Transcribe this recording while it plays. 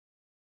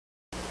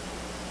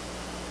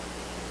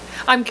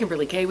I'm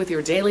Kimberly Kay with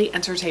your daily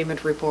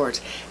entertainment report.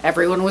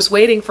 Everyone was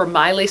waiting for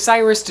Miley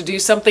Cyrus to do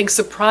something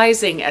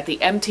surprising at the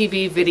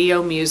MTV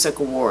Video Music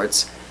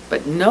Awards,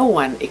 but no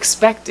one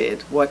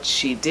expected what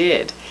she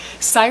did.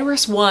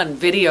 Cyrus won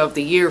Video of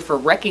the Year for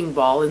Wrecking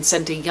Ball and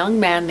sent a young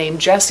man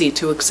named Jesse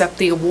to accept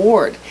the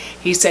award.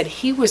 He said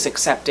he was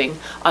accepting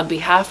on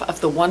behalf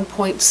of the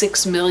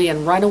 1.6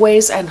 million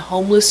runaways and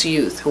homeless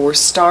youth who were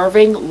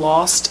starving,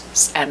 lost,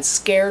 and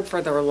scared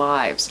for their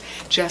lives.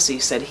 Jesse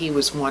said he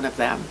was one of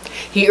them.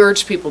 He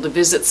urged people to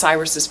visit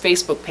Cyrus's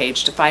Facebook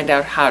page to find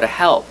out how to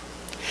help.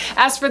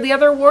 As for the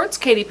other awards,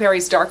 Katy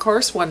Perry's Dark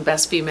Horse won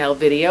Best Female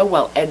Video,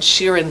 while Ed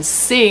Sheeran's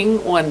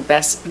Sing won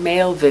Best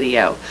Male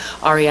Video.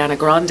 Ariana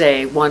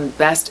Grande won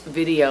Best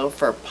Video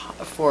for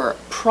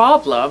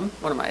Problem,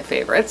 one of my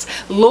favorites.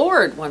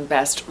 Lorde won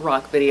Best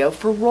Rock Video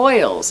for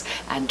Royals,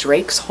 and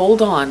Drake's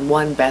Hold On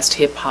won Best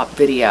Hip Hop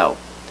Video.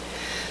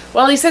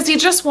 Well, he says he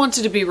just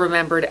wanted to be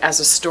remembered as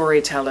a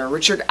storyteller.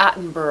 Richard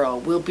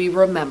Attenborough will be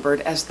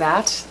remembered as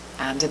that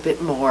and a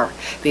bit more.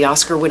 The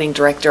Oscar-winning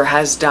director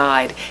has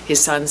died.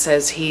 His son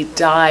says he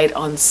died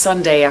on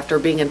Sunday after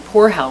being in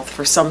poor health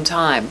for some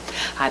time.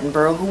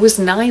 Attenborough, who was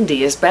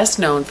 90, is best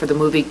known for the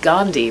movie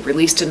Gandhi,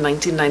 released in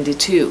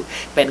 1992.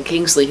 Ben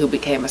Kingsley, who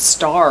became a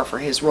star for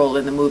his role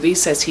in the movie,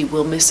 says he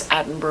will miss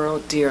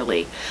Attenborough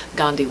dearly.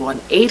 Gandhi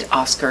won 8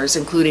 Oscars,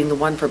 including the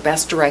one for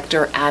Best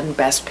Director and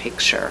Best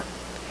Picture.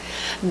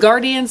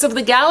 Guardians of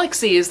the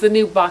Galaxy is the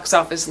new box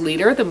office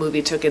leader. The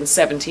movie took in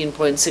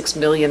 $17.6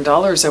 million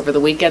over the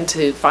weekend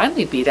to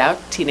finally beat out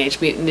Teenage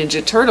Mutant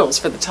Ninja Turtles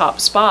for the top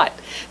spot.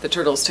 The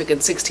Turtles took in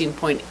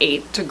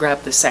 $16.8 to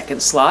grab the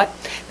second slot.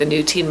 The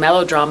new teen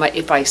melodrama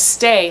If I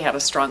Stay had a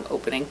strong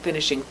opening,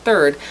 finishing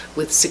third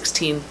with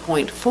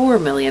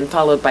 $16.4 million,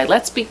 followed by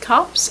Let's Be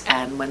Cops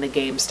and When the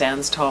Game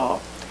Stands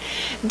Tall.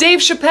 Dave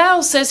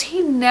Chappelle says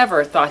he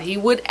never thought he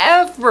would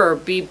ever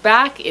be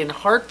back in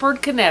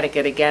Hartford,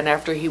 Connecticut again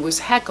after he was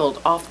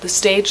heckled off the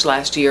stage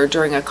last year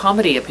during a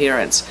comedy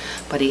appearance.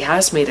 But he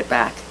has made it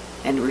back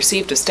and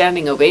received a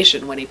standing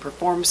ovation when he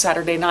performed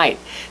Saturday night.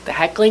 The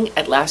heckling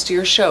at last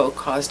year's show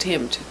caused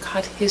him to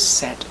cut his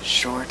set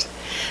short.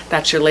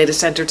 That's your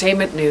latest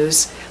entertainment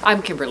news.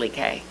 I'm Kimberly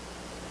Kay.